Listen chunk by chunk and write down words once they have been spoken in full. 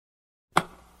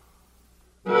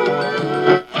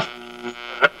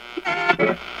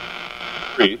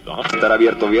Sí, estar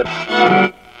abierto bien.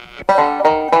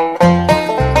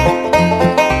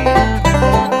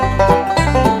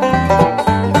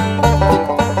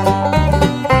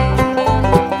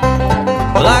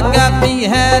 Well, I got me a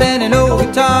hat and an old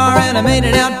guitar, and I made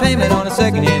a down payment on a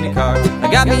second-hand car.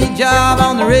 I got me a job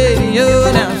on the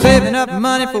radio, now I'm saving up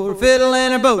money for a fiddle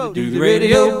and a boat to do the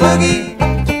radio boogie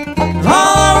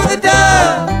all over the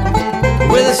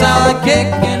dub, with a solid kick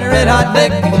and a red-hot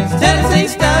lick, and it's Tennessee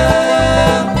style.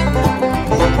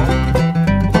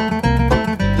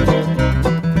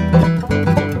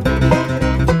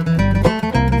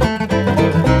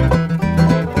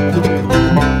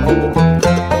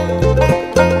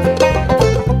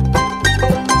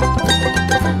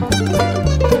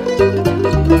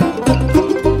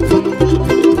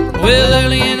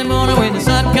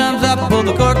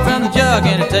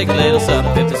 And take a little sup.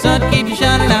 If the sun keeps you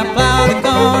shining, I plow the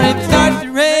corn. If it starts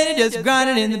to rain, it just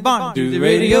grind it in the barn. Do the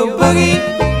radio boogie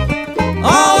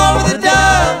all over the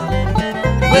dub,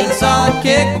 with a solid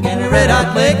kick and a red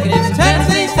hot lick, and it's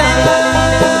Tennessee style.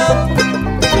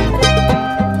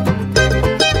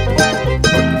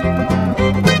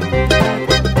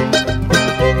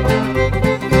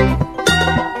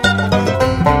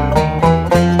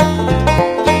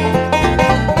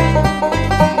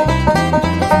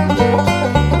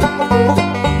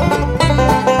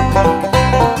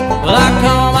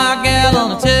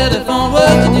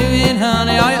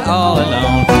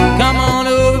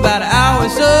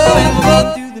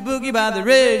 By the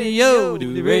radio,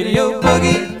 do the radio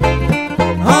boogie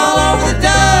all over the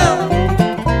dub,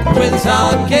 with a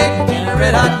solid kick and a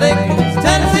red hot lick, and it's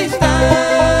Tennessee style.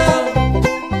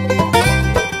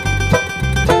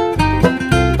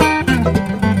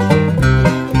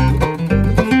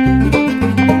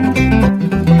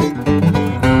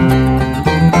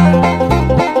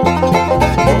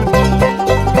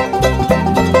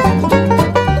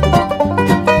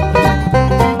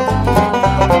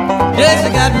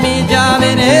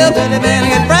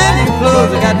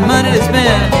 Money to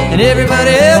spend, and everybody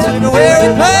else will go where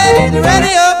we play. The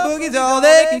radio boogie's all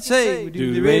they can say. We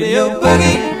do the radio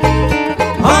boogie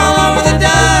all over the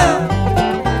dial,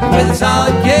 with a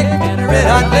solid kick and a red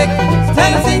hot lick. It's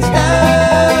Tennessee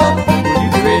style. We do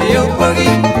the radio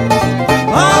boogie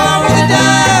all over the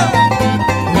dial,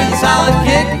 with a solid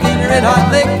kick and a red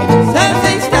hot lick. It's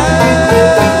Tennessee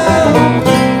style.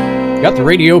 Got the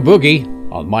radio boogie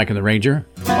on Mike and the Ranger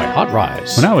by Hot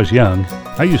Rise. When I was young,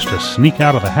 I used to sneak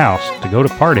out of the house to go to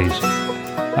parties.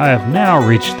 I have now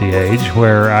reached the age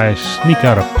where I sneak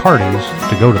out of parties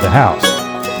to go to the house.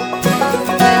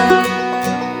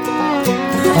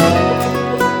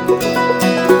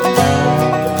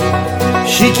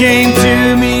 She came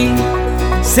to me,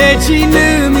 said she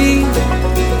knew me,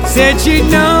 said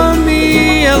she'd known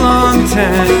me a long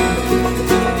time,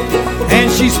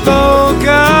 and she spoke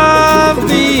of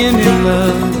being in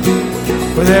love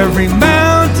with every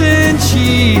mountain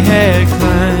she had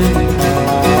climbed.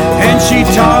 And she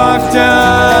talked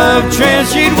of trails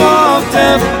she'd walked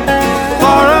up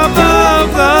far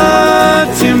above the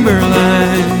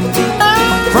timberline.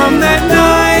 From that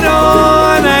night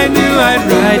on, I knew I'd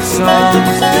write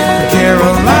songs for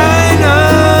Carolina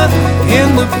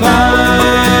in the pines.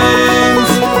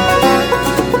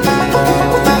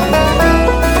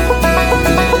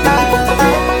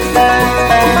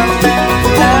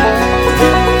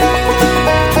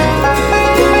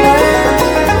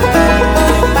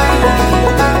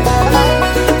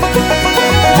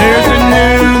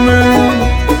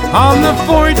 On the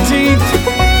 14th,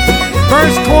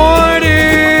 first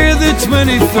quarter, the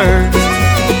 21st,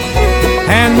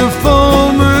 and the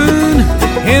full moon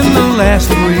in the last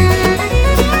week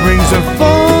brings a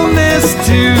fullness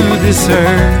to this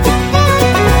earth.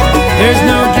 There's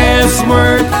no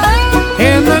guesswork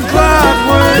in the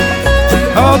clockwork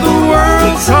of the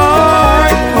world's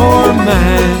heart or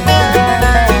mind.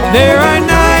 There are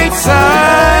nights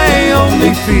I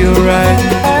only feel right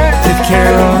with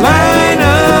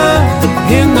Carolina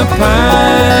in the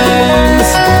pines.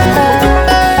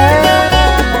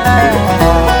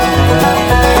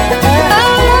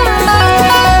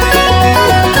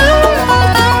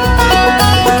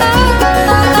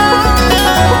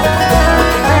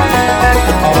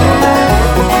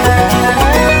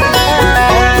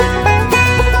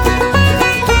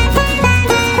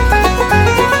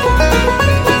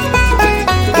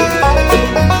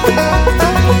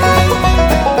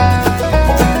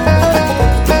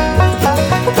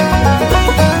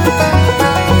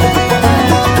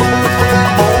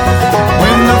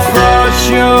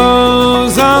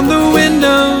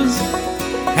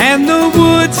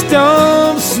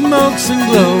 Stove smokes and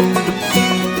glows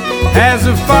as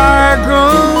the fire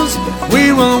grows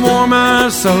We will warm our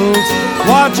souls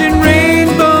watching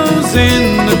rainbows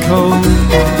in the cold.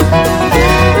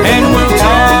 And we'll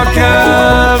talk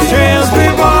of trails we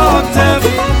walked up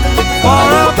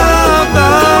far above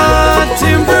the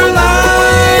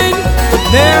timberline.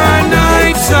 There are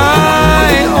nights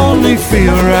I only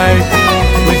feel right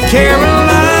with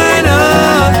Carolina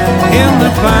in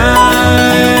the pines.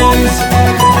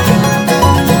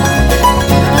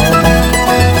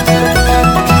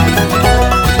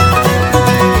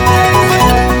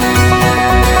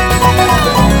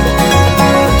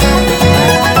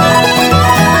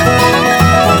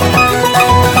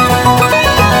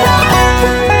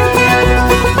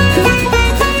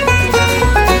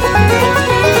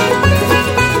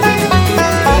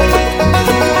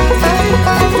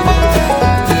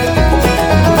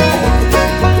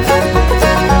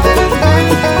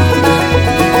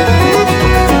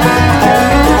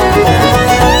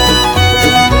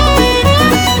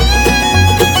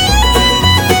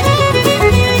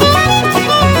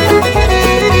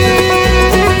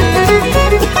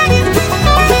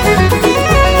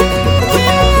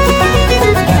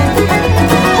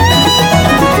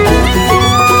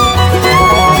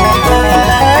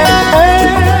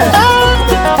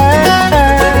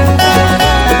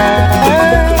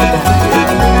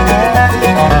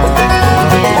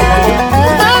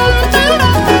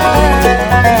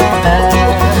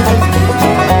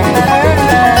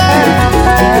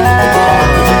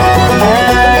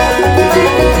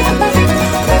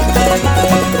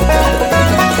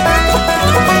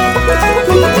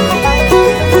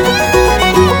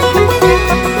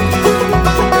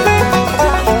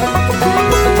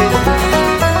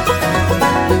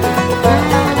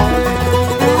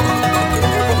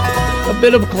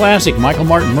 Bit of a classic, Michael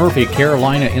Martin Murphey,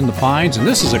 Carolina in the Pines, and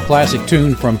this is a classic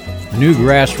tune from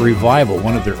Newgrass Revival,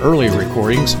 one of their earlier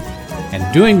recordings,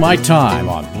 and Doing My Time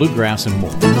on Bluegrass and More.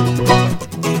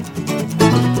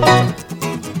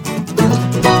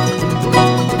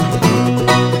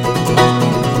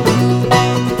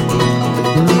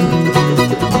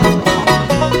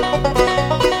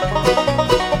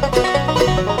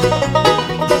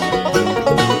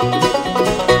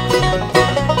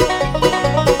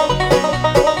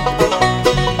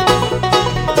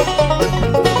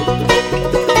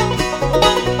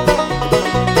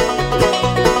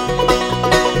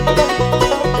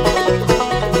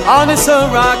 On this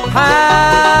rock pine,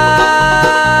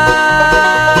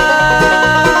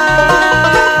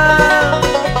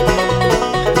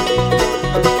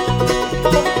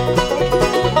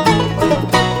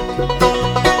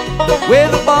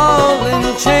 with a ball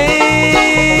and chain,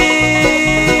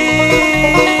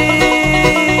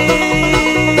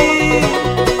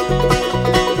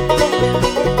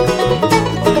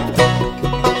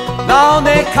 now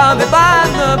they call me by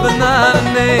the banana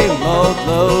name, Lord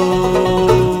Low.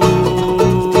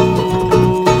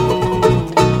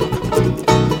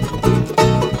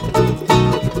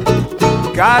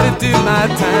 Gotta do my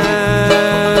time.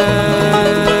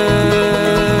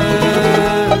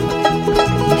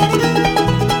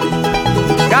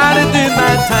 Gotta do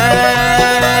my time.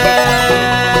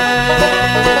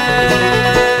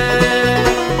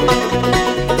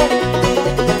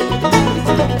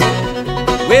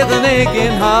 With an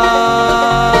aching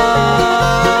heart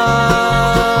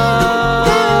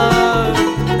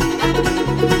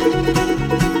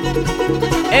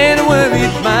and a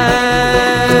worried mind.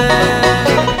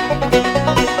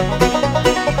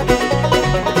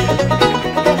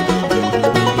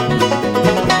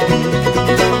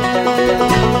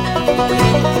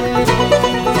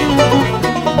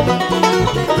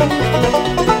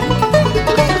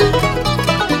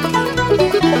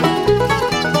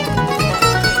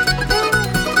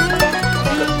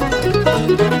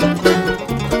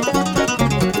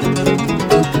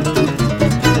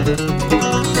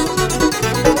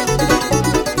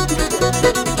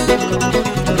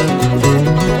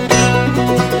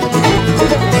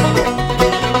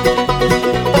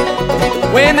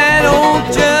 When that old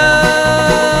judge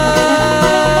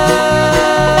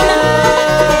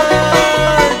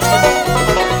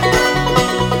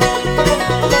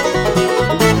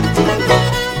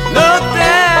looked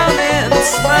down and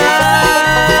smiled.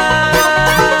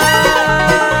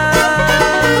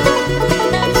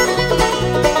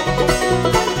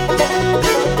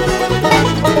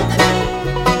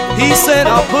 He said,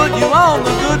 I'll put you on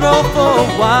the good road for a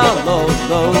while, Lord,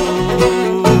 Lord.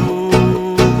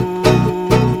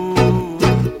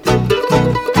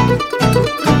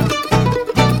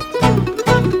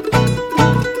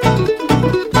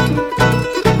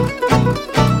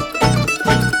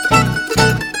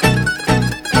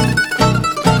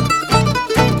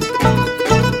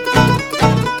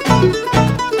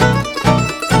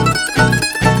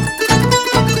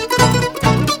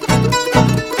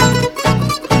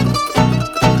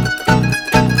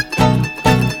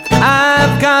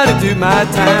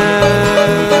 my time.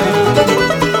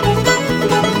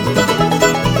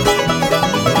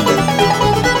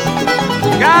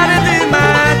 Gotta do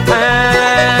my time.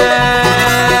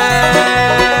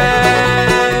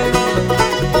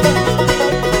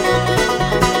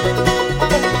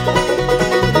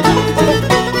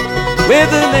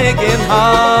 With an aching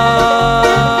heart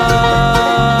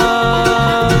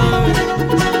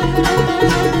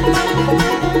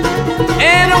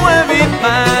and a worried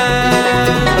mind.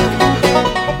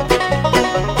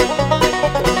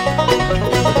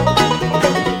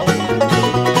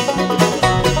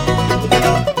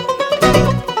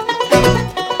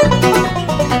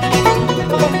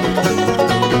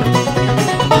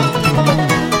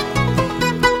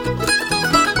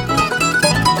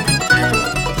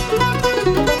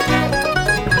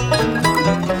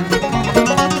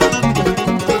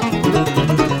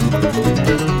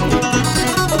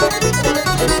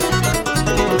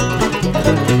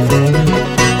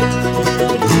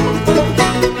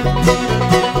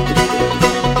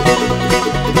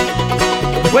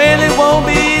 Well, it won't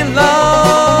be long.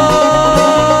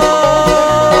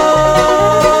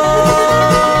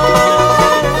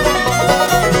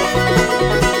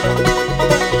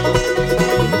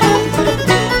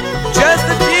 Just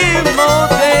a few more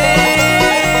days.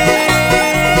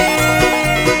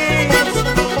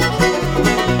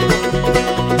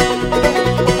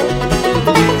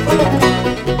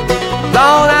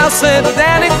 Lord, I'll settle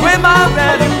down and quit my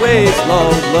running ways,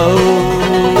 Lord, Lord.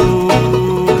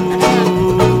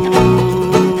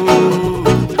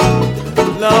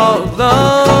 Lord, Lord,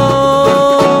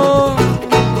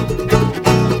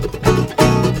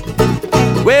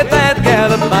 with that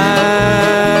gal of mine,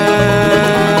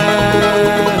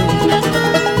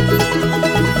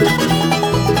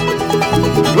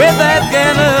 with that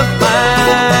gal of mine.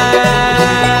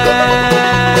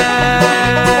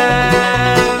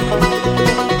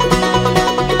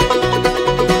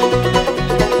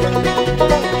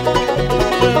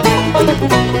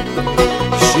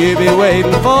 She'll be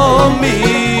waiting for me.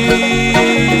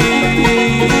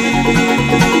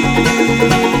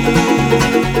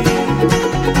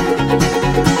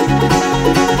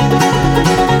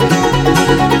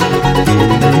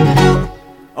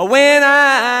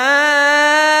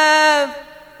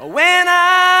 When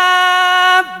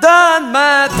I've done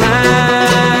my time,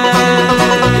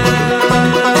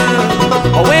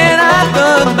 when I've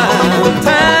done my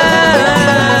time.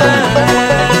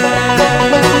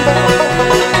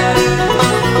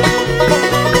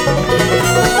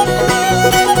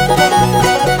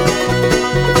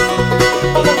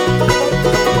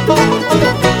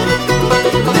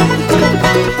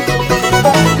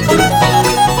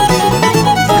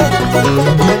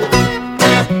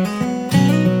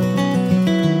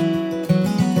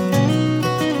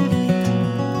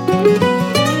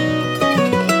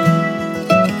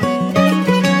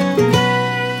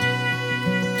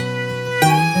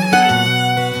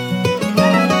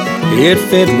 It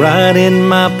fit right in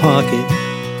my pocket.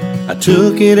 I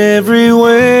took it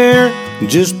everywhere.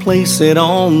 Just place it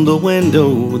on the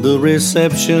window, the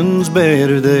reception's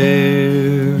better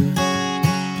there.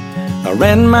 I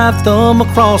ran my thumb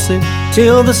across it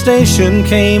till the station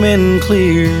came in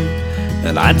clear,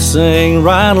 and I'd sing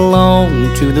right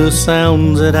along to the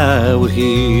sounds that I would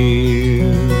hear.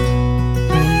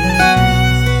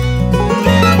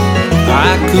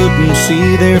 I couldn't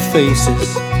see their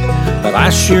faces, but I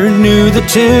sure knew the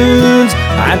tunes.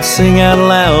 I'd sing out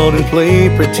loud and play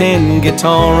pretend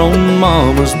guitar on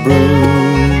Mama's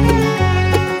broom.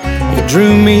 It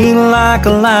drew me like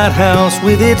a lighthouse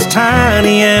with its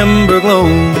tiny amber glow,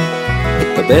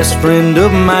 the best friend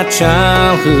of my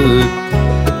childhood,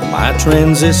 my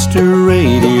transistor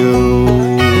radio.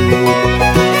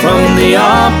 From the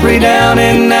Opry down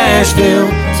in Nashville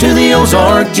to the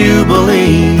Ozark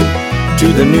Jubilee, to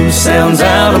the new sounds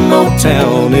out of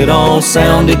Motown, it all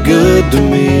sounded good to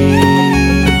me.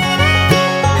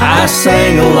 I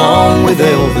sang along with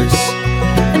Elvis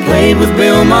and played with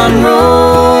Bill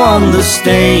Monroe on the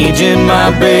stage in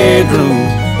my bedroom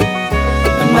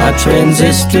and my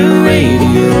transistor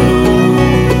radio.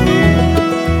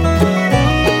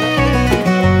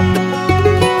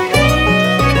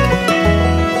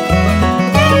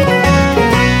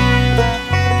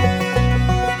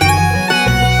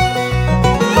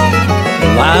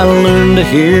 I learned to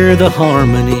hear the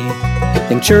harmony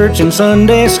in church and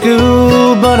Sunday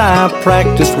school, but I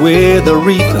practiced with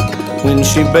Aretha when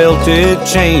she belted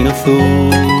Chain of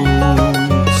Fools.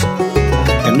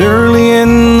 And early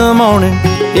in the morning,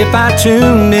 if I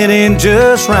tuned it in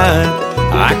just right,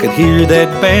 I could hear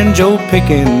that banjo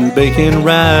picking, baking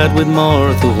right with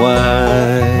Martha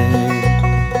White.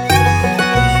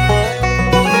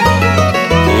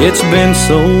 It's been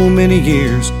so many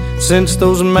years since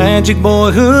those magic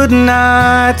boyhood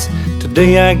nights.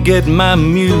 Today I get my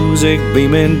music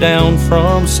beaming down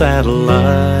from satellite.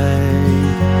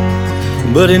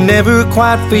 But it never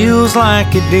quite feels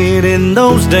like it did in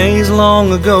those days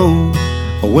long ago,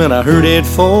 when I heard it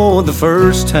for the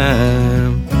first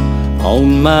time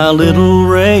on my little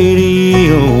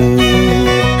radio.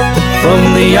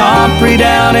 From the Opry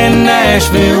down in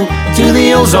Nashville to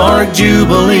the Ozark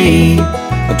Jubilee,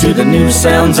 to the new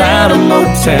sounds out of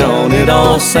Motown, it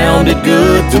all sounded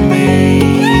good to me.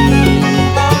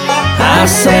 I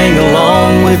sang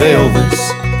along with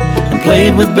Elvis and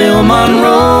played with Bill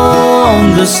Monroe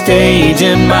on the stage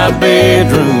in my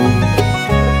bedroom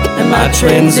and my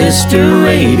transistor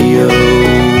radio.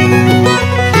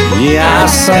 Yeah, I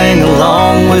sang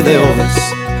along with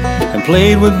Elvis and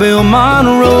played with Bill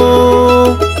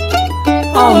Monroe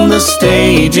on the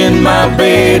stage in my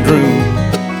bedroom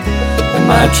and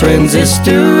my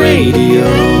transistor radio.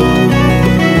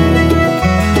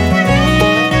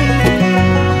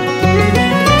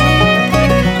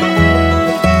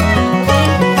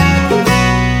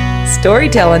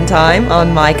 Storytelling time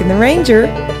on Mike and the Ranger.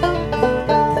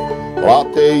 Well,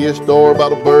 I'll tell you a story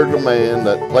about a burglar man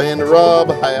that planned to rob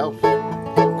a house.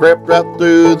 Crept right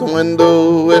through the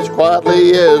window as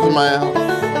quietly as a mouse.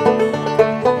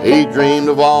 He dreamed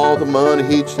of all the money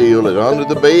he'd steal, and under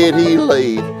the bed he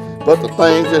laid. But the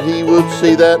things that he would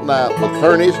see that night would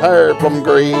turn his hair from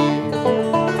gray.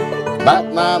 About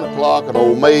 9 o'clock, an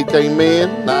old maid came in,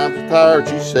 and I'm so tired,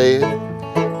 she said,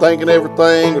 thinking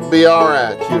everything would be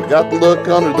alright. She's got to look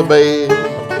under the bed.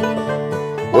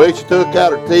 Well, she took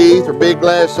out her teeth, her big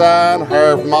glass eye, and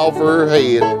hair from off her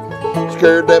head.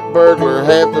 Scared that burglar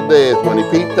half to death when he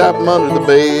peeped out from under the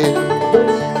bed.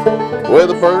 Well,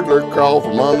 the burglar crawled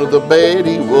from under the bed,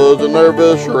 he was a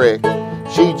nervous wreck.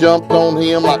 She jumped on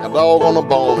him like a dog on a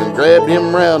bone and grabbed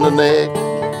him round the neck.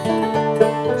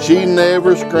 She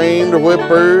never screamed or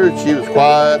whimpered, she was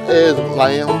quiet as a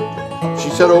clown. She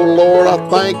said, "Oh Lord, I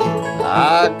thank you,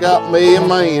 I got me a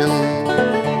man."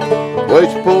 Well,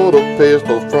 she pulled a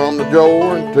pistol from the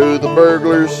drawer and to the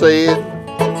burglar said,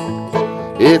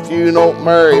 "If you don't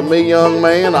marry me, young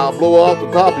man, I'll blow off the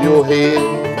top of your head."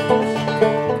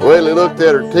 Well, he looked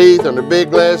at her teeth and her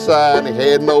big glass eye and he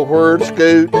had nowhere to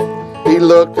scoot. He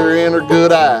looked her in her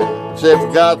good eye and said,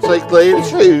 "For God's sake, lady,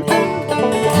 shoot."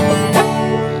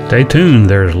 Stay tuned,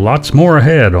 there's lots more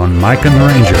ahead on Mike and the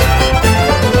Ranger.